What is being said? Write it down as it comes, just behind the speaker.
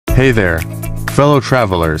Hey there, fellow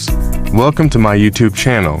travelers. Welcome to my YouTube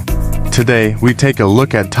channel. Today, we take a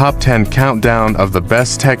look at top 10 countdown of the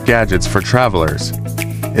best tech gadgets for travelers.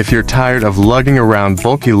 If you're tired of lugging around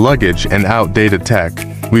bulky luggage and outdated tech,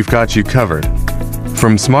 we've got you covered.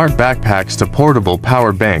 From smart backpacks to portable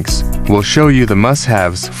power banks, we'll show you the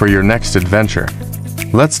must-haves for your next adventure.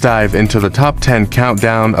 Let's dive into the top 10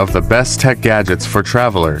 countdown of the best tech gadgets for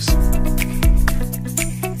travelers.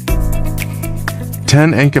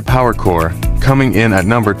 10 Anker PowerCore. Coming in at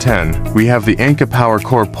number 10, we have the Anker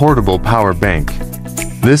PowerCore Portable Power Bank.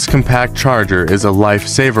 This compact charger is a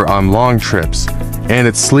lifesaver on long trips, and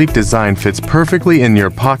its sleek design fits perfectly in your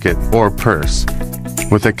pocket or purse.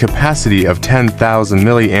 With a capacity of 10,000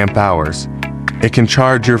 mAh, it can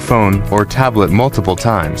charge your phone or tablet multiple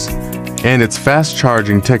times, and its fast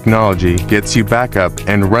charging technology gets you back up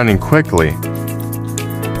and running quickly.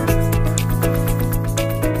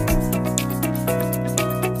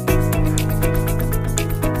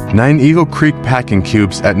 9 Eagle Creek Packing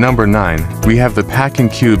Cubes. At number 9, we have the Packing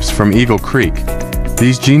Cubes from Eagle Creek.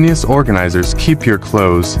 These genius organizers keep your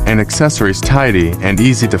clothes and accessories tidy and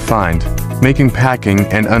easy to find, making packing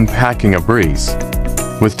and unpacking a breeze.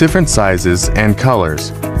 With different sizes and colors,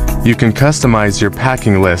 you can customize your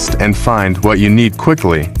packing list and find what you need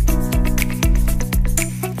quickly.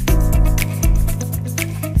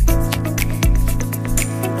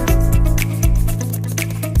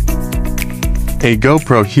 A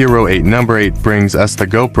GoPro Hero 8. Number 8 brings us the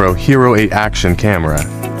GoPro Hero 8 action camera.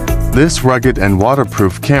 This rugged and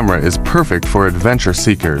waterproof camera is perfect for adventure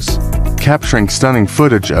seekers, capturing stunning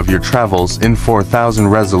footage of your travels in 4000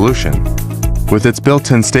 resolution. With its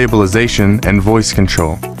built-in stabilization and voice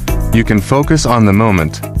control, you can focus on the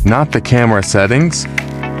moment, not the camera settings.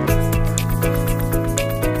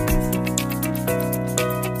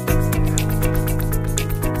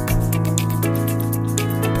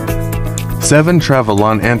 7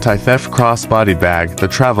 Travelon Anti-Theft Crossbody Bag. The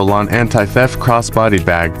Travelon Anti-Theft Crossbody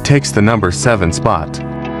Bag takes the number 7 spot.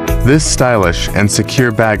 This stylish and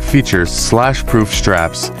secure bag features slash-proof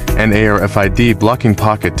straps and RFID blocking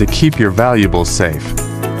pocket to keep your valuables safe.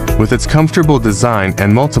 With its comfortable design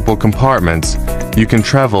and multiple compartments, you can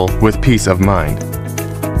travel with peace of mind.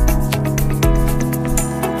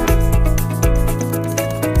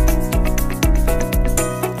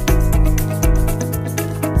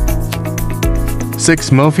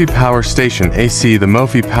 6 Mophie Power Station AC. The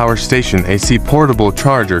Mophie Power Station AC portable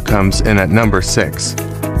charger comes in at number 6.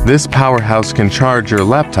 This powerhouse can charge your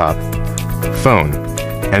laptop, phone,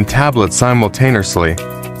 and tablet simultaneously,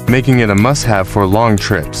 making it a must-have for long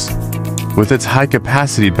trips. With its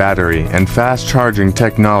high-capacity battery and fast-charging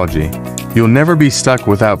technology, you'll never be stuck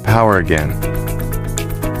without power again.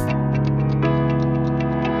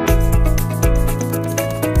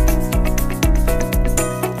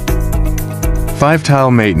 5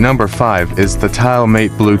 TileMate. Number 5 is the TileMate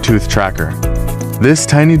Bluetooth Tracker. This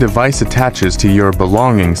tiny device attaches to your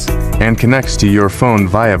belongings and connects to your phone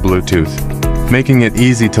via Bluetooth, making it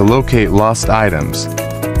easy to locate lost items.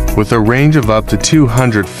 With a range of up to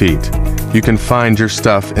 200 feet, you can find your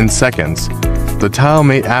stuff in seconds. The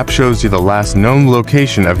TileMate app shows you the last known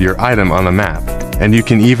location of your item on a map, and you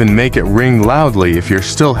can even make it ring loudly if you're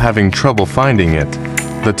still having trouble finding it.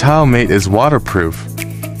 The TileMate is waterproof,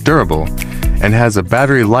 durable, and has a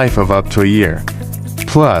battery life of up to a year.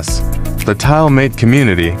 Plus, the TileMate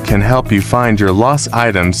community can help you find your lost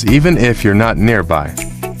items even if you're not nearby.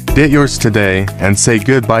 Get yours today and say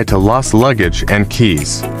goodbye to lost luggage and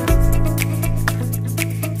keys.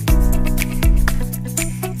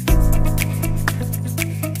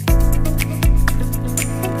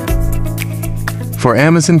 For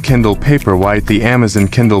Amazon Kindle Paperwhite. The Amazon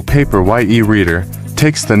Kindle Paperwhite e-reader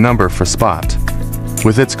takes the number 4 spot.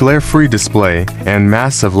 With its glare-free display and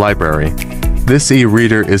massive library, this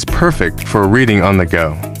e-reader is perfect for reading on the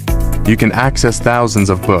go. You can access thousands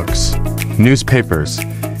of books, newspapers,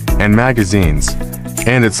 and magazines,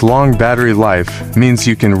 and its long battery life means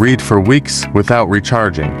you can read for weeks without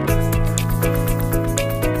recharging.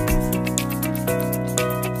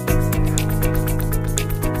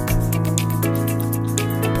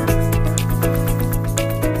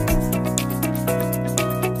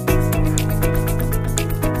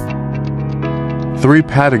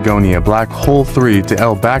 Patagonia Black Hole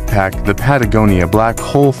 3-L Backpack. The Patagonia Black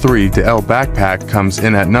Hole 3-L Backpack comes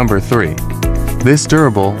in at number 3. This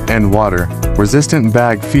durable and water-resistant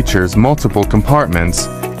bag features multiple compartments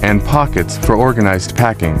and pockets for organized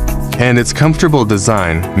packing, and its comfortable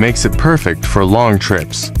design makes it perfect for long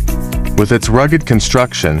trips. With its rugged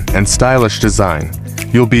construction and stylish design,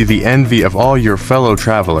 you'll be the envy of all your fellow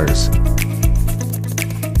travelers.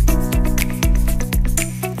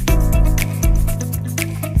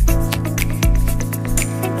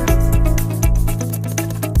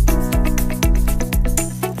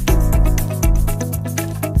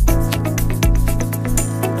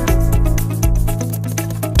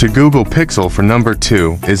 To Google Pixel for number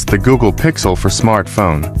 2 is the Google Pixel for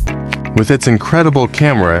smartphone. With its incredible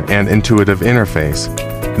camera and intuitive interface,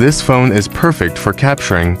 this phone is perfect for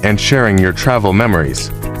capturing and sharing your travel memories.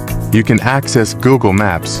 You can access Google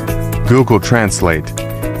Maps, Google Translate,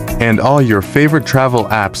 and all your favorite travel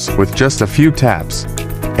apps with just a few taps.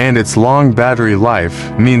 And its long battery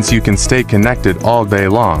life means you can stay connected all day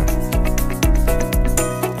long.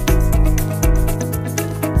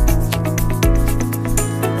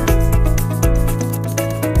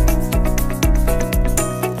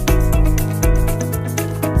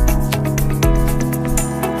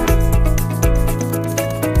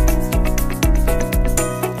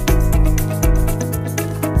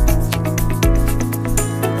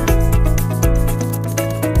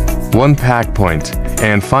 One pack point,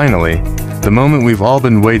 and finally, the moment we've all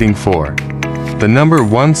been waiting for. The number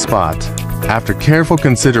 1 spot. After careful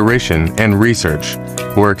consideration and research,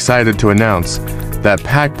 we're excited to announce that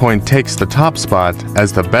PackPoint takes the top spot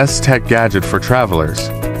as the best tech gadget for travelers.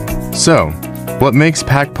 So, what makes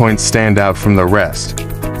PackPoint stand out from the rest?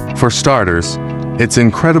 For starters, it's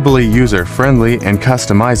incredibly user-friendly and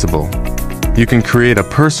customizable. You can create a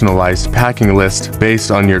personalized packing list based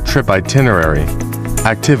on your trip itinerary,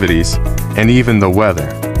 activities, and even the weather.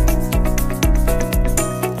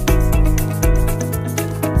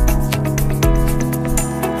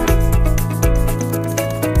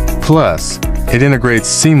 Plus, it integrates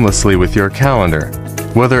seamlessly with your calendar,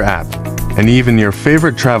 weather app, and even your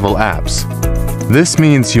favorite travel apps. This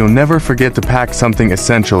means you'll never forget to pack something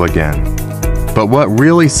essential again. But what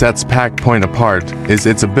really sets PackPoint apart is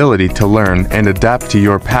its ability to learn and adapt to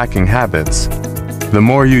your packing habits. The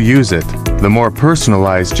more you use it, the more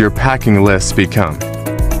personalized your packing lists become.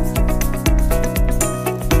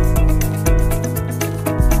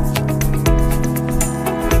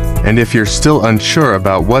 And if you're still unsure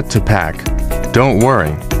about what to pack, don't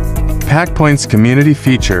worry. PackPoint's community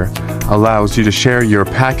feature allows you to share your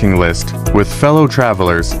packing list with fellow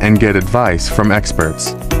travelers and get advice from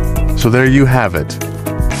experts. So there you have it,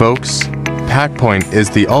 folks. PackPoint is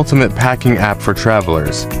the ultimate packing app for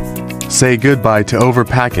travelers. Say goodbye to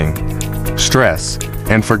overpacking, stress,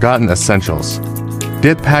 and forgotten essentials.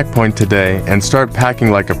 Get PackPoint today and start packing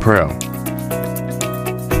like a pro.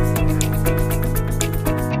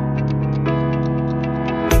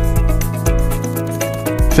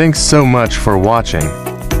 Thanks so much for watching.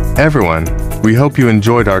 Everyone, we hope you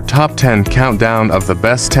enjoyed our top 10 countdown of the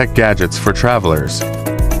best tech gadgets for travelers.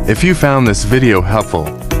 If you found this video helpful,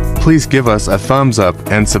 please give us a thumbs up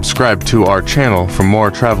and subscribe to our channel for more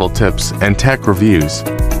travel tips and tech reviews.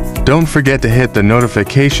 Don't forget to hit the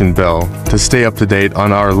notification bell to stay up to date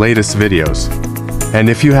on our latest videos. And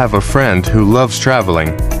if you have a friend who loves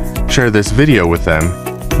traveling, share this video with them.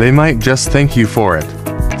 They might just thank you for it.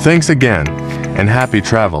 Thanks again, and happy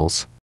travels.